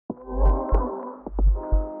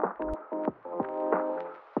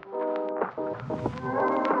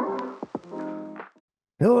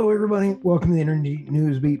Hello, everybody. Welcome to the Energy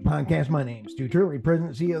News Beat podcast. My name is Stuart Turley,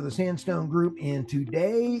 President and CEO of the Sandstone Group, and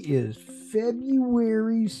today is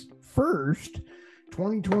February 1st,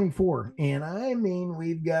 2024. And I mean,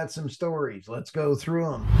 we've got some stories. Let's go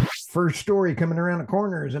through them. First story coming around the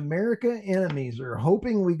corner is America enemies are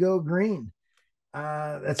hoping we go green.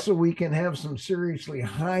 That's so we can have some seriously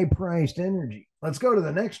high priced energy. Let's go to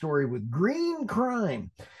the next story with green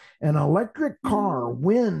crime. An electric car,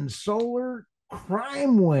 wind, solar,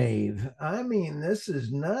 crime wave. I mean, this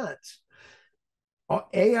is nuts.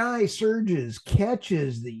 AI surges,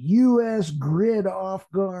 catches the U.S. grid off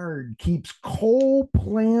guard, keeps coal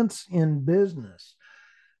plants in business.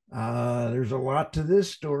 There's a lot to this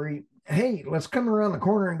story. Hey, let's come around the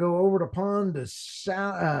corner and go over the pond to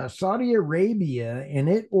Saudi Arabia, and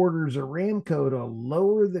it orders Aramco to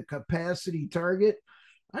lower the capacity target.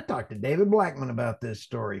 I talked to David Blackman about this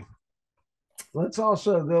story. Let's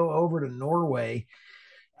also go over to Norway.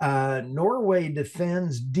 Norway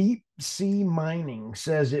defends deep sea mining,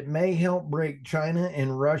 says it may help break China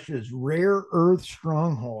and Russia's rare earth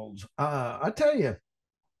strongholds. I tell you,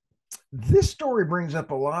 this story brings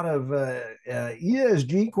up a lot of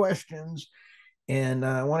ESG questions, and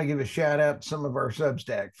I want to give a shout out to some of our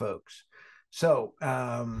Substack folks. So,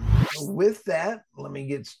 with that, let me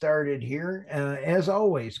get started here. As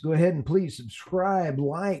always, go ahead and please subscribe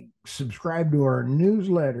to our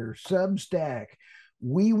newsletter, Substack.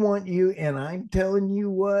 We want you, and I'm telling you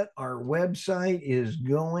what, our website is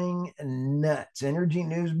going nuts.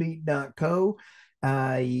 EnergyNewsBeat.co.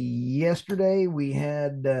 Yesterday we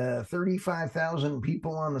had 35,000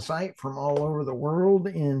 people on the site from all over the world,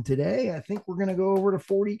 and today I think we're going to go over to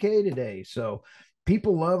 40K today. So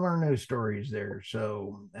people love our news stories there.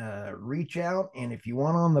 So reach out, and if you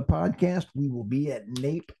want on the podcast, we will be at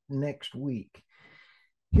NAPE next week.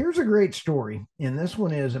 Here's a great story, and this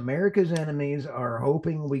one is America's enemies are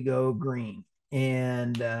hoping we go green.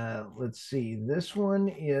 And let's see, this one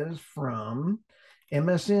is from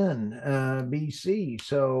MSNBC.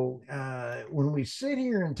 So when we sit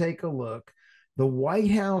here and take a look, the White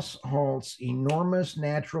House halts enormous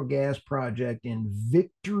natural gas project in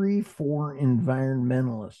victory for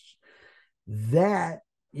environmentalists. That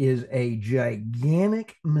is a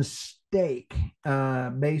gigantic mistake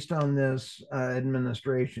based on this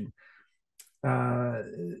administration. The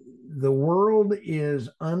world is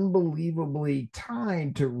unbelievably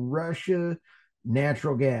tied to Russia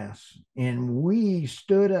natural gas. And we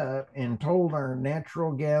stood up and told our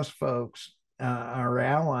natural gas folks, our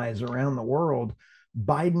allies around the world,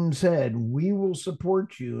 Biden said, we will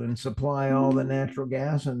support you and supply all the natural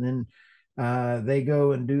gas. And then they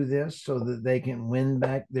go and do this so that they can win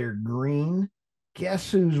back their green.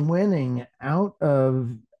 Guess who's winning out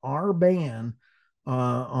of our ban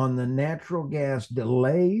on the natural gas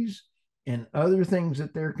delays and other things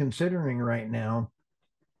that they're considering right now?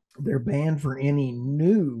 They're banned for any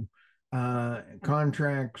new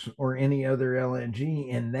contracts or any other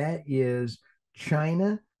LNG, and that is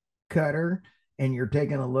China, Qatar, and you're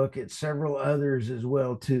taking a look at several others as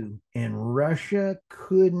well too. And Russia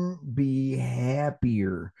couldn't be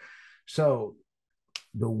happier. So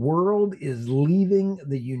the world is leaving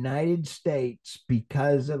the United States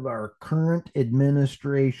because of our current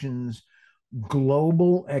administration's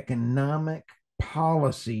global economic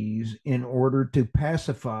policies in order to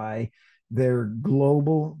pacify their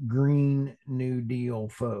global Green New Deal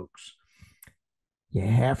folks. You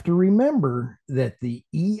have to remember that the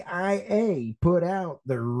EIA put out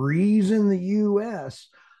the reason the U.S.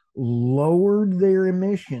 lowered their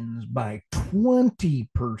emissions by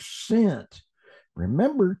 20%.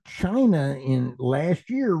 Remember, China in last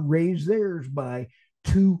year raised theirs by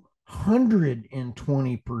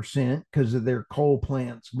 220% because of their coal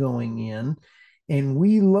plants going in. And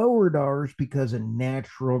we lowered ours because of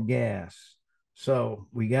natural gas. So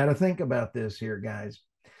we got to think about this here, guys.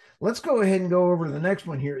 Let's go ahead and go over to the next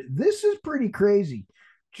one here. This is pretty crazy.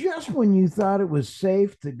 Just when you thought it was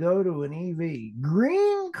safe to go to an EV,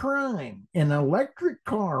 green crime, an electric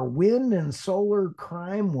car, wind and solar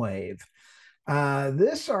crime wave.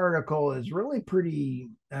 This article is really pretty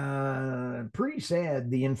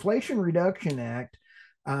sad. The Inflation Reduction Act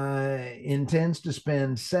intends to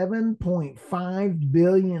spend 7.5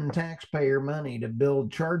 billion taxpayer money to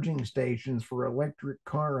build charging stations for electric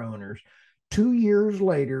car owners. 2 years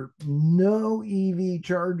later, no EV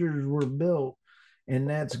chargers were built, and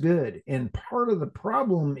that's good. And part of the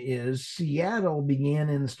problem is Seattle began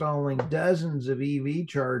installing dozens of EV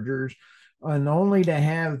chargers, and only to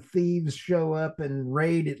have thieves show up and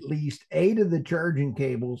raid at least 8 of the charging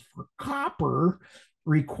cables for copper,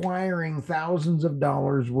 requiring thousands of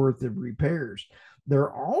dollars worth of repairs.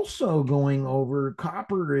 They're also going over,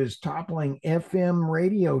 copper is toppling FM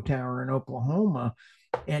radio tower in Oklahoma,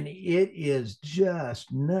 and it is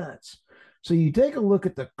just nuts. So you take a look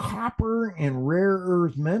at the copper and rare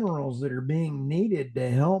earth minerals that are being needed to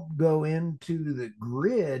help go into the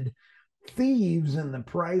grid. Thieves and the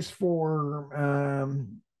price for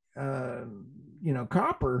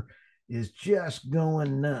copper is just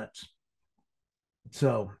going nuts.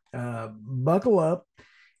 So buckle up.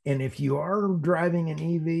 And if you are driving an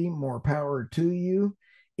EV, more power to you.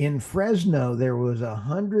 In Fresno, there was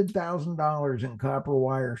 $100,000 in copper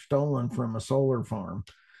wire stolen from a solar farm.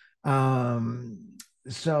 They're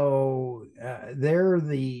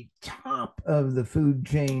the top of the food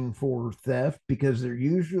chain for theft because they're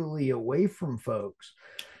usually away from folks.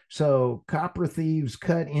 So copper thieves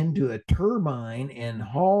cut into a turbine and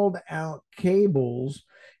hauled out cables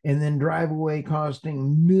and then drive away,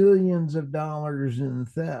 costing millions of dollars in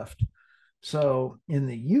theft. So in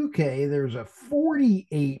the UK, there's a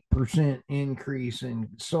 48% increase in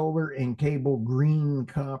solar and cable green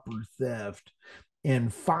copper theft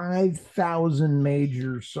and 5,000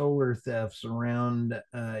 major solar thefts around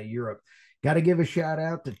Europe. Got to give a shout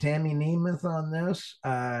out to Tammy Nemeth on this.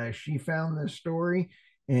 She found this story,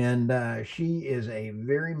 and she is a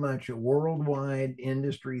very much a worldwide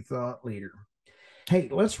industry thought leader. Hey,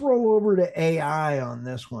 let's roll over to AI on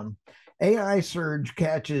this one. AI surge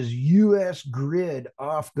catches U.S. grid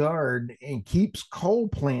off guard and keeps coal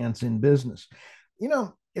plants in business.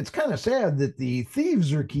 It's kind of sad that the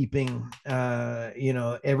thieves are keeping,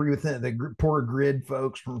 everything, the poor grid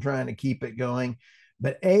folks from trying to keep it going.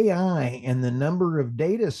 But AI and the number of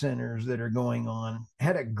data centers that are going on,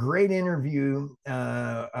 had a great interview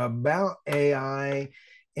about AI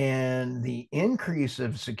and the increase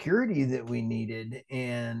of security that we needed.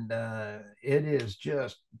 And it is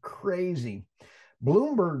just crazy.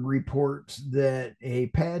 Bloomberg reports that a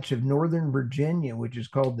patch of Northern Virginia, which is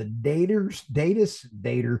called the data,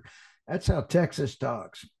 that's how Texas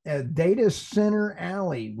talks, Data Center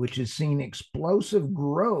Alley, which has seen explosive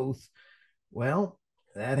growth. Well,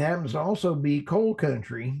 that happens to also be coal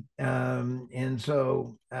country. And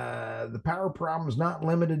so the power problem is not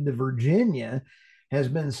limited to Virginia, has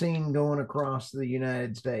been seen going across the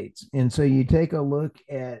United States. And so you take a look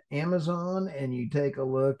at Amazon and you take a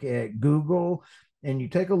look at Google and you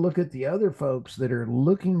take a look at the other folks that are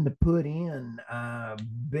looking to put in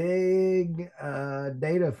big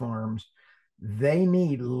data farms. They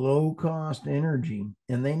need low cost energy,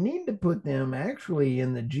 and they need to put them actually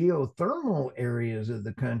in the geothermal areas of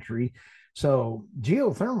the country. So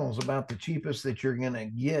geothermal is about the cheapest that you're going to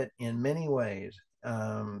get in many ways.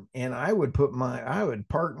 And I would park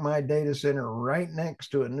my data center right next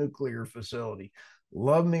to a nuclear facility.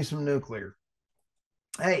 Love me some nuclear.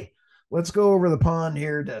 Hey, let's go over the pond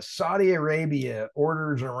here to Saudi Arabia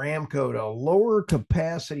orders Aramco to lower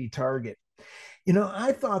capacity target.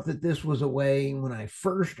 I thought that this was a way, when I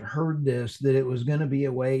first heard this, that it was going to be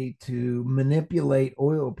a way to manipulate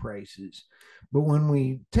oil prices. But when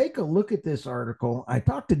we take a look at this article, I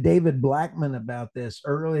talked to David Blackman about this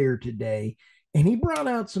earlier today, and he brought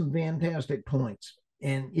out some fantastic points.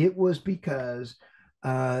 And it was because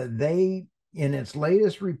in its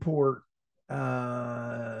latest report,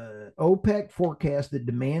 OPEC forecast that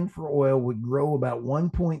demand for oil would grow about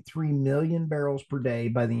 1.3 million barrels per day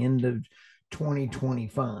by the end of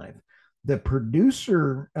 2025. The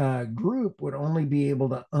producer group would only be able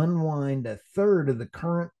to unwind a third of the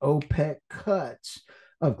current OPEC cuts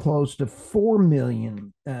of close to 4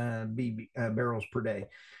 million barrels per day.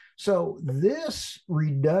 So this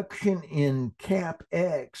reduction in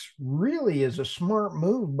CapEx really is a smart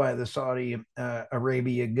move by the Saudi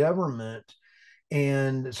Arabia government.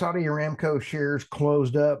 And Saudi Aramco shares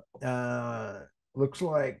closed up, looks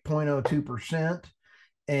like 0.02%,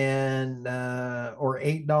 and or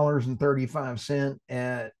 $8.35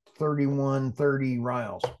 at 31.30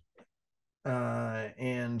 rials.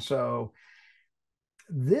 And so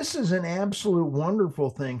this is an absolute wonderful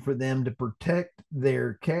thing for them to protect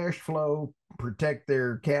their cash flow, protect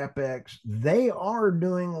their CapEx. They are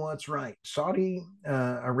doing what's right. Saudi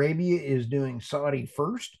Arabia is doing Saudi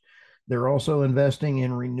first. They're also investing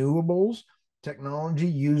in renewables technology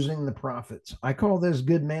using the profits. I call this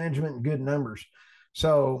good management and good numbers.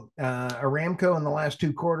 So Aramco in the last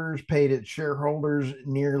 2 quarters paid its shareholders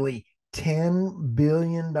nearly $10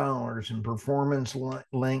 billion in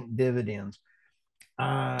performance-linked dividends.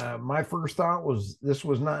 My first thought was this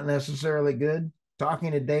was not necessarily good.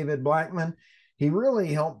 Talking to David Blackman, he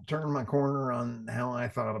really helped turn my corner on how I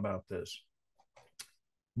thought about this.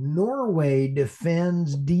 Norway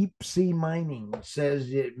defends deep sea mining,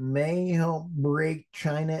 says it may help break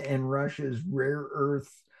China and Russia's rare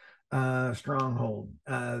earth stronghold.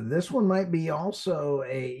 This one might be also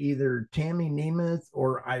either Tammy Nemeth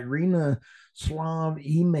or Irina Slav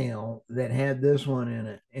email that had this one in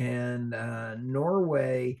it. And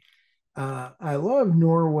Norway, I love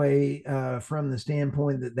Norway from the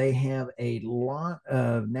standpoint that they have a lot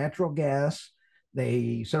of natural gas.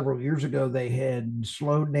 They several years ago they had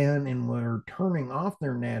slowed down and were turning off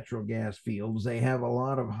their natural gas fields. They have a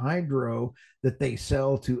lot of hydro that they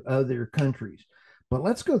sell to other countries. But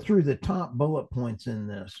let's go through the top bullet points in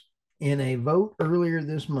this. In a vote earlier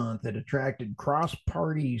this month that attracted cross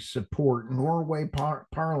party support, Norway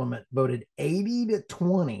Parliament voted 80 to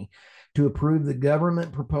 20 to approve the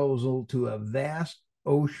government proposal to a vast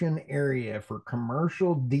ocean area for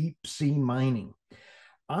commercial deep sea mining.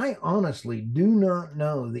 I honestly do not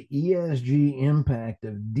know the ESG impact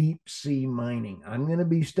of deep sea mining. I'm going to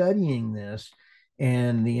be studying this,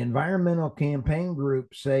 and the environmental campaign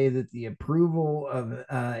group say that the approval of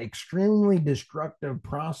extremely destructive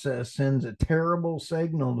process sends a terrible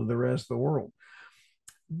signal to the rest of the world.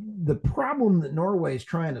 The problem that Norway is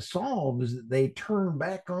trying to solve is that they turn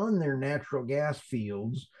back on their natural gas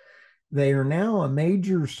fields. They are now a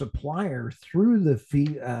major supplier through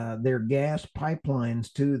their gas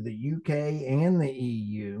pipelines to the UK and the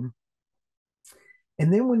EU.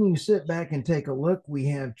 And then when you sit back and take a look, we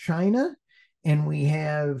have China, and we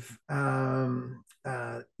have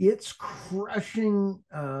its crushing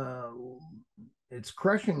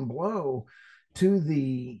blow to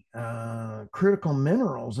the critical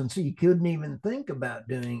minerals. And so you couldn't even think about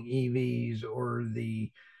doing EVs or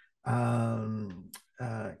the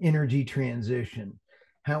energy transition.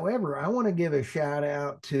 However, I want to give a shout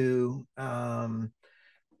out to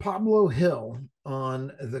Pablo Hill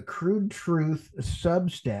on the Crude Truth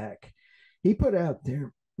Substack. He put out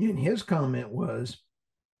there, and his comment was,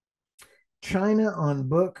 China on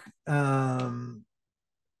book.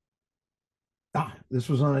 This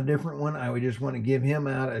was on a different one. I would just want to give him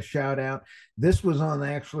out a shout out. This was on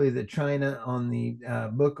actually the China on the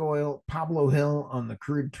book oil, Pablo Hill on the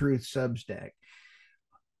Crude Truth Substack.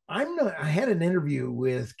 I had an interview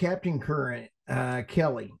with Captain Current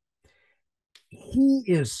Kelly. He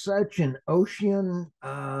is such an ocean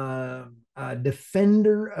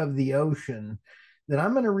defender of the ocean that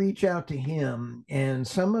I'm going to reach out to him, and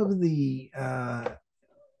some of the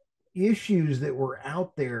issues that were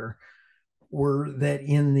out there were that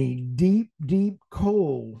in the deep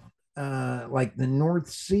coal, like the North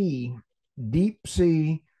Sea, deep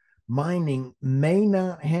sea mining may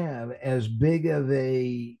not have as big of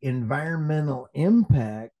a environmental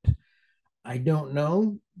impact. I don't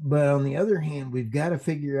know, but on the other hand, we've got to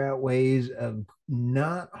figure out ways of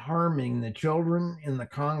not harming the children in the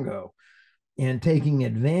Congo and taking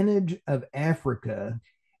advantage of Africa,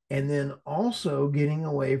 and then also getting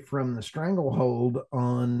away from the stranglehold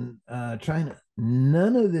on China.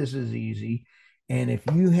 None of this is easy. And if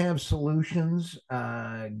you have solutions,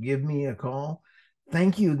 give me a call.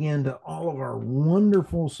 Thank you again to all of our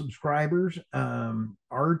wonderful subscribers.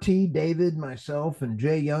 RT, David, myself, and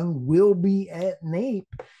Jay Young will be at NAPE.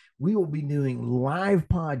 We will be doing live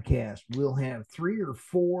podcasts. We'll have 3 or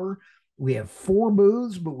 4. We have 4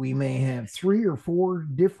 booths, but we may have 3 or 4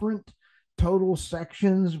 different total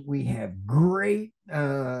sections. We have great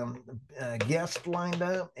guests lined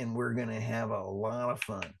up, and we're going to have a lot of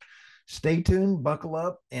fun. Stay tuned, buckle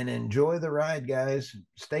up, and enjoy the ride, guys.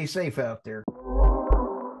 Stay safe out there.